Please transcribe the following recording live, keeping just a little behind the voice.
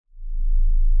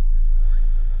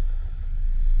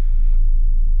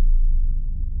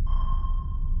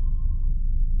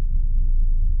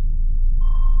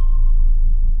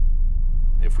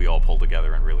If we all pull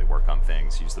together and really work on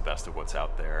things, use the best of what's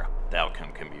out there, the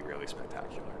outcome can be really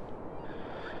spectacular.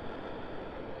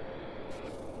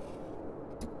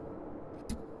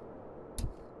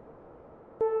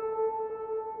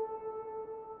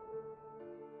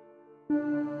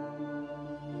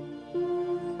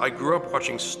 I grew up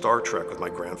watching Star Trek with my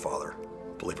grandfather,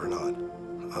 believe it or not.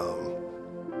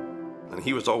 And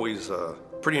he was always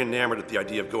pretty enamored at the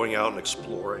idea of going out and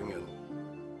exploring.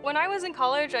 When I was in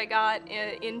college, I got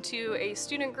into a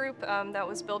student group that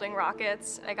was building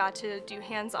rockets. I got to do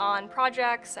hands-on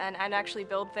projects and actually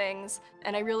build things,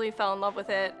 and I really fell in love with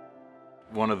it.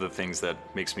 One of the things that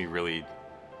makes me really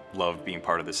love being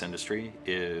part of this industry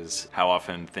is how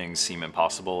often things seem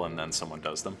impossible and then someone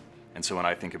does them. And so when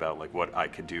I think about like what I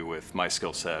could do with my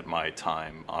skill set, my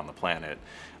time on the planet,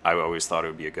 I always thought it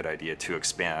would be a good idea to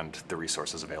expand the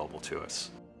resources available to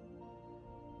us.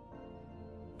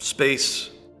 Space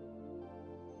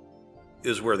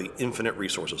is where the infinite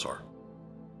resources are.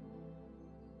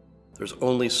 There's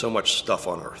only so much stuff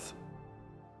on Earth.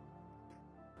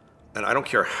 And I don't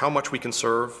care how much we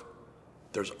conserve,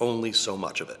 there's only so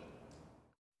much of it.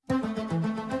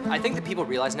 I think that people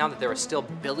realize now that there are still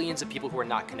billions of people who are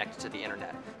not connected to the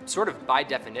internet. Sort of by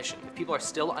definition, if people are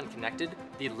still unconnected,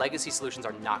 the legacy solutions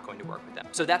are not going to work with them.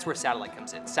 So that's where satellite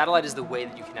comes in. Satellite is the way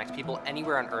that you connect people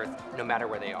anywhere on Earth, no matter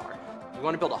where they are. We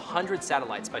want to build 100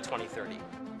 satellites by 2030.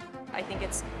 I think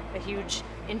it's a huge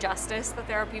injustice that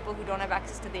there are people who don't have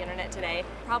access to the internet today.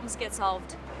 Problems get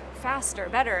solved faster,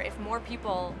 better, if more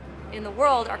people in the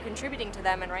world are contributing to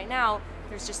them, and right now,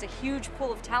 there's just a huge pool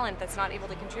of talent that's not able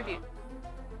to contribute.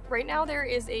 Right now there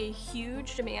is a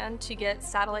huge demand to get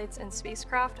satellites and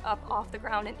spacecraft up off the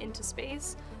ground and into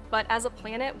space, but as a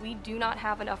planet, we do not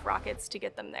have enough rockets to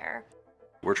get them there.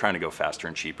 We're trying to go faster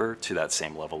and cheaper to that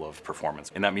same level of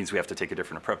performance, and that means we have to take a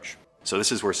different approach. So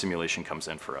this is where simulation comes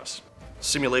in for us.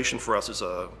 Simulation for us is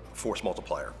a force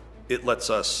multiplier. It lets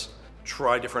us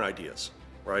try different ideas,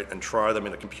 right? And try them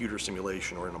in a computer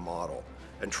simulation or in a model,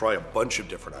 and try a bunch of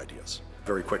different ideas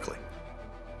very quickly.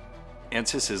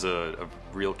 Ansys is a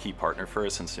real key partner for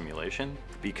us in simulation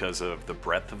because of the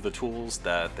breadth of the tools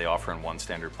that they offer in one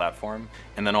standard platform,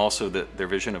 and then also their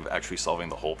vision of actually solving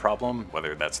the whole problem,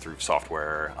 whether that's through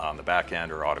software on the back end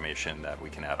or automation that we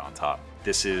can add on top.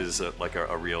 This is like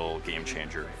a real game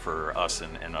changer for us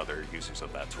and other users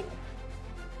of that tool.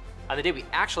 On the day we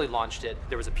actually launched it,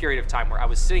 there was a period of time where I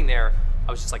was sitting there,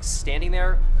 I was just like standing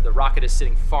there, the rocket is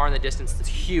sitting far in the distance, it's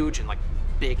huge and like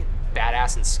big and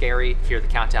badass and scary. Hear the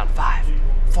countdown, 5,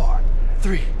 4,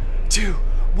 3, 2,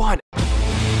 1,